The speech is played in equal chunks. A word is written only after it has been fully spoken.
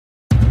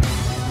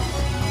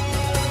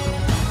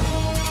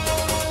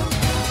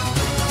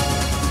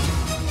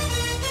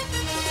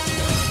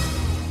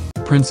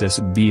Princess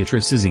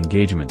Beatrice's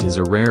engagement is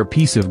a rare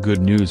piece of good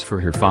news for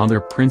her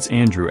father Prince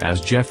Andrew, as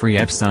Jeffrey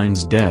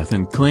Epstein's death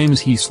and claims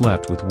he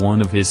slept with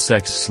one of his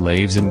sex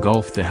slaves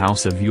engulfed the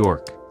House of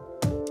York.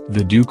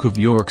 The Duke of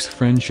York's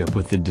friendship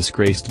with the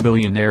disgraced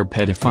billionaire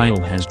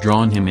pedophile has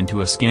drawn him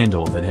into a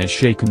scandal that has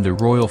shaken the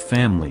royal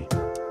family.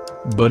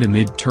 But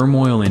amid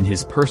turmoil in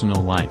his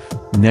personal life,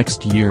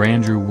 next year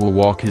Andrew will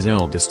walk his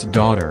eldest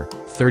daughter,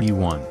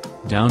 31,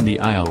 down the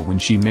aisle when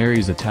she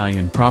marries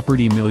Italian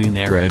property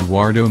millionaire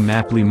Edoardo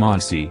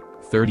Mapelli,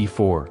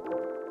 34.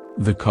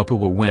 The couple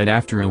will wed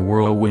after a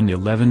whirlwind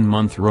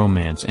 11-month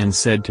romance and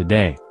said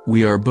today,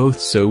 "We are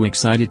both so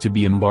excited to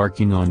be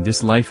embarking on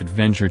this life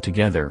adventure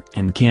together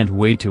and can't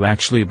wait to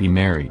actually be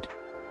married."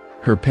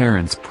 Her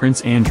parents Prince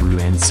Andrew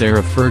and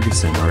Sarah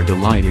Ferguson are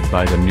delighted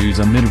by the news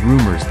amid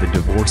rumors the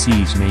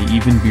divorcees may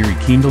even be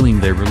rekindling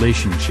their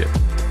relationship.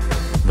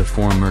 The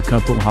former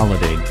couple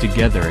holidayed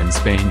together in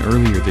Spain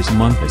earlier this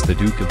month as the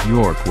Duke of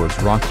York was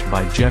rocked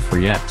by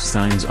Jeffrey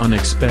Epstein's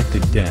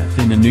unexpected death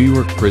in a New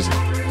York prison.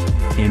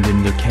 And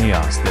in the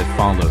chaos that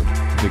followed,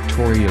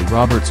 Victoria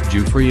Roberts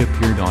Giuffre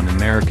appeared on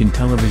American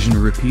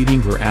television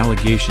repeating her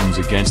allegations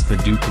against the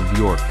Duke of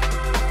York.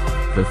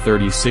 The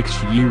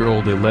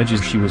 36-year-old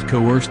alleges she was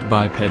coerced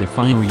by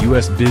pedophile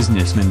U.S.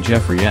 businessman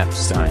Jeffrey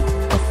Epstein,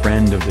 a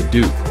friend of the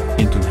Duke,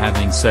 into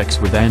having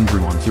sex with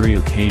Andrew on 3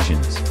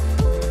 occasions.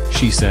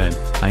 She said,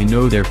 "I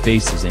know their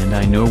faces and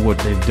I know what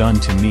they've done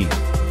to me."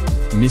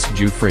 Ms.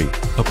 Giuffre,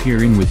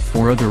 appearing with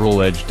 4 other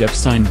alleged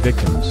Epstein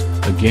victims,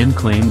 again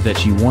claimed that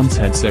she once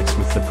had sex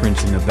with the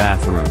prince in a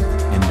bathroom,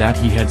 and that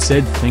he had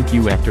said thank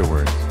you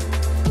afterwards.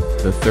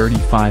 The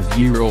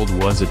 35-year-old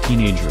was a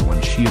teenager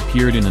when she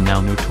appeared in a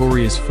now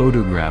notorious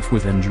photograph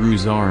with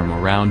Andrew's arm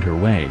around her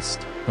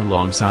waist,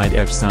 alongside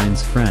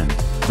Epstein's friend,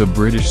 the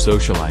British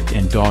socialite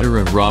and daughter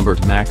of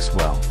Robert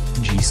Maxwell,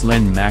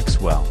 Ghislaine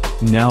Maxwell,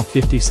 now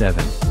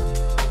 57.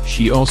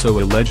 She also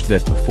alleged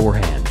that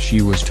beforehand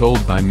she was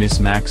told by Miss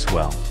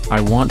Maxwell, "I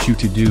want you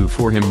to do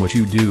for him what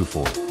you do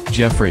for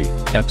Jeffrey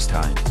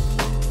Epstein."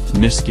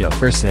 Miss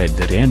Giuffre said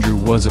that Andrew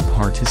was a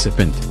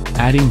participant,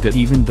 adding that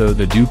even though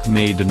the Duke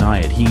may deny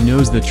it, he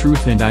knows the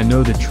truth and I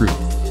know the truth.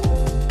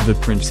 The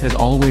prince has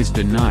always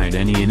denied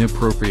any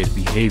inappropriate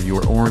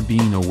behavior or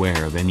being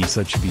aware of any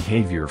such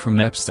behavior from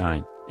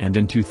Epstein, and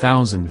in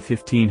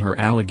 2015 her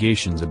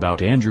allegations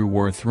about Andrew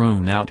were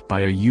thrown out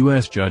by a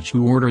U.S. judge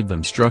who ordered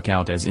them struck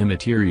out as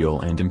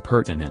immaterial and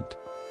impertinent.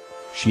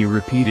 She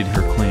repeated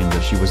her claim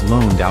that she was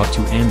loaned out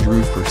to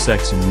Andrew for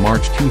sex in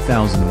March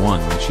 2001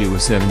 when she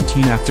was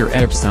 17 after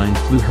Epstein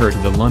flew her to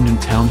the London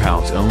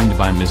townhouse owned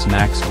by Miss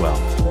Maxwell.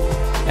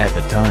 At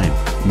the time,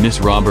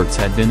 Miss Roberts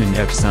had been in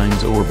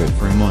Epstein's orbit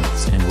for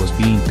months and was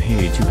being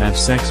paid to have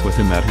sex with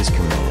him at his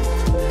command.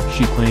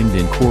 She claimed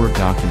in court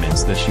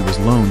documents that she was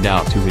loaned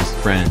out to his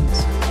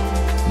friends.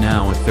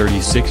 Now a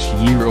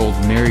 36-year-old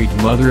married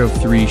mother of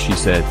 3, she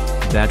said,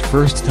 "That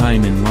first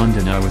time in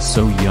London I was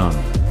so young.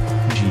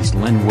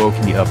 Ghislaine woke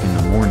me up in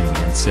the morning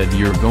and said,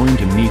 'You're going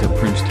to meet a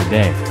prince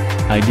today.'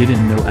 I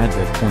didn't know at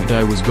that point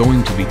I was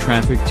going to be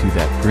trafficked to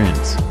that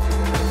prince.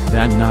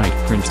 That night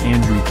Prince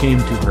Andrew came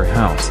to her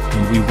house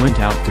and we went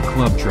out to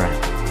Club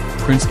Tramp.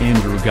 Prince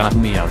Andrew got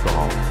me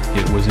alcohol,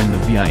 it was in the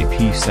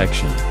VIP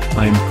section,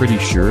 I'm pretty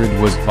sure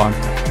it was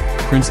vodka.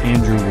 Prince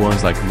Andrew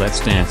was like, 'Let's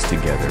dance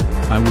together.'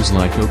 I was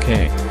like,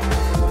 okay.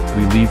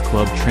 We leave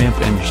Club Tramp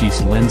and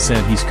Ghislaine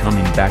said, 'He's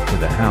coming back to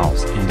the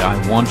house and I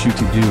want you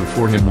to do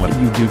for him what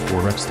you do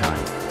for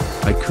Epstein.'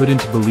 I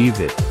couldn't believe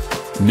it."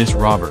 Miss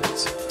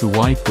Roberts, who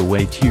wiped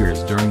away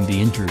tears during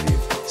the interview,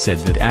 said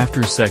that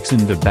after sex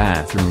in the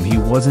bathroom he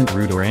wasn't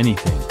rude or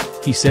anything,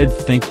 he said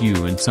thank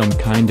you and some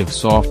kind of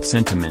soft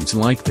sentiments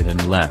like that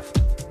and left.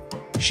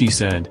 She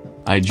said,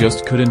 "I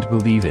just couldn't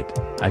believe it,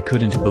 I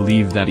couldn't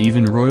believe that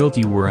even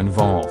royalty were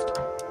involved."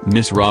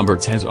 Miss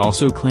Roberts has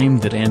also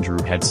claimed that Andrew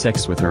had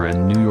sex with her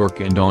in New York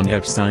and on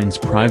Epstein's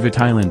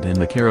private island in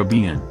the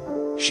Caribbean.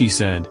 She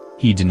said,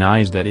 "He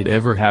denies that it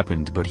ever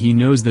happened but he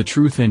knows the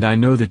truth and I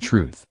know the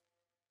truth."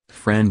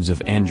 Friends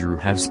of Andrew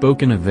have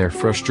spoken of their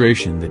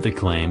frustration that the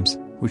claims,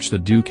 which the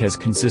Duke has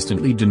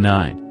consistently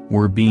denied,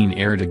 were being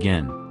aired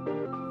again.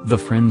 The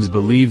friends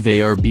believe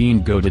they are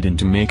being goaded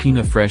into making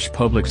a fresh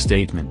public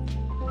statement.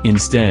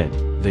 Instead,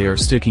 they are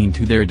sticking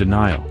to their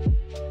denial.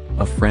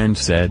 A friend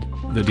said,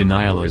 "The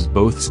denial is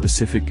both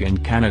specific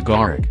and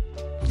categoric.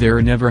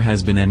 There never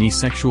has been any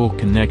sexual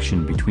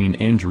connection between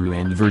Andrew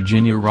and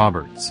Virginia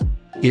Roberts.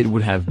 It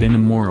would have been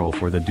immoral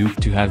for the Duke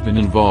to have been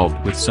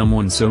involved with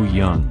someone so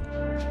young.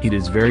 It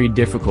is very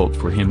difficult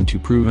for him to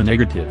prove a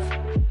negative.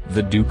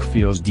 The Duke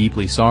feels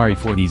deeply sorry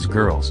for these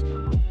girls.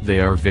 They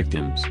are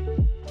victims."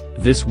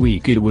 This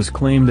week it was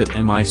claimed that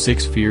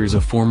MI6 fears a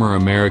former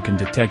American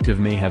detective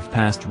may have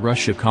passed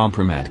Russia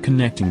compromat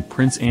connecting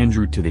Prince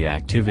Andrew to the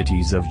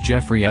activities of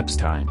Jeffrey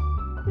Epstein.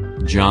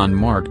 John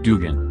Mark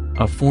Dugan,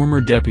 a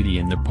former deputy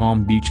in the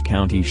Palm Beach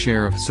County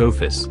Sheriff's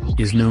Office,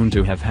 is known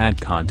to have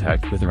had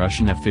contact with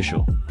Russian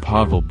official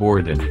Pavel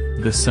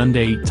Bordin, the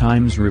Sunday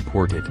Times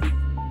reported.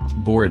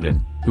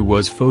 Borodin, who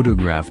was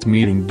photographed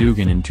meeting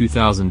Dugin in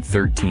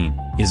 2013,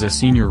 is a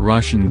senior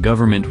Russian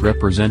government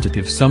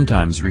representative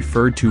sometimes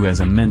referred to as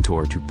a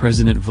mentor to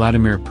President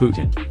Vladimir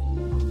Putin.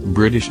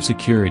 British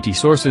security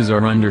sources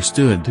are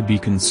understood to be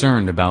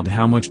concerned about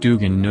how much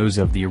Dugin knows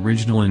of the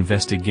original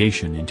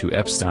investigation into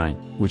Epstein,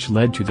 which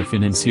led to the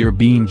financier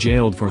being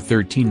jailed for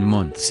 13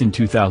 months in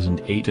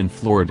 2008 in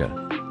Florida.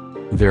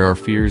 There are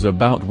fears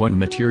about what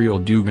material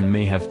Dugin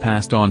may have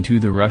passed on to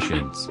the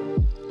Russians.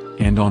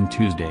 And on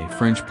Tuesday,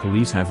 French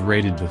police have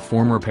raided the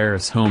former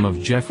Paris home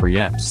of Jeffrey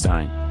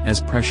Epstein,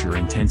 as pressure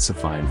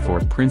intensified for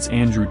Prince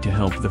Andrew to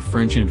help the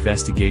French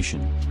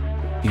investigation.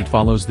 It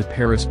follows the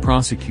Paris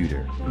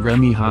prosecutor,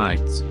 Remy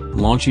Heitz,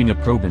 launching a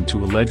probe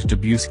into alleged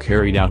abuse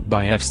carried out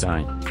by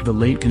Epstein, the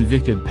late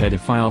convicted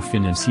pedophile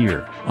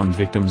financier, on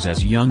victims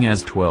as young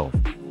as 12.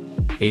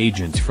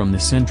 Agents from the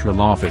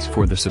Central Office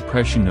for the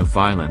Suppression of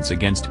Violence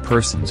Against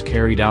Persons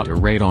carried out a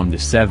raid on the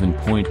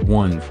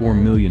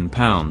 £7.14 million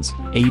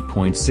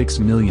 ($8.6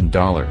 million)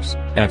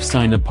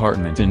 Epstein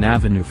apartment in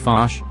Avenue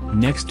Foch,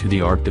 next to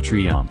the Arc de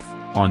Triomphe,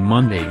 on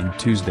Monday and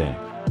Tuesday.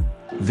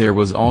 There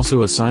was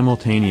also a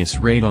simultaneous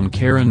raid on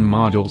Karen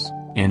Models,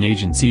 an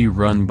agency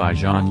run by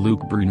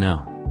Jean-Luc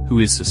Brunel, who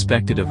is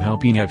suspected of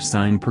helping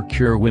Epstein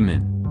procure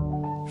women.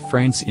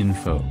 France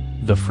Info,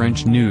 the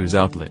French news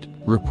outlet,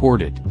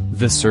 reported,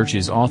 the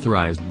searches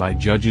authorized by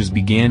judges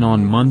began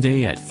on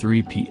Monday at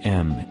 3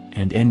 p.m.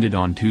 and ended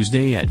on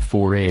Tuesday at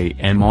 4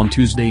 a.m. on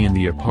Tuesday in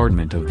the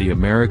apartment of the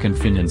American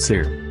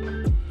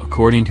financier.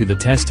 According to the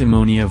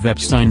testimony of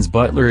Epstein's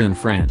butler in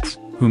France,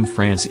 whom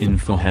France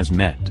Info has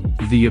met,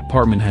 the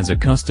apartment has a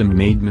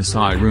custom-made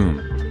massage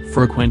room,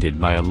 frequented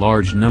by a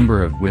large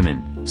number of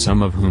women,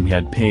 some of whom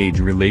had paid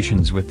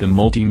relations with the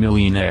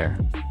multimillionaire.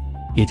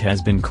 It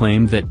has been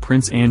claimed that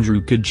Prince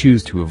Andrew could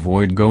choose to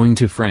avoid going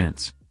to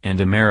France and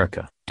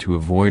America, to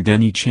avoid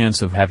any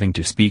chance of having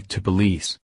to speak to police.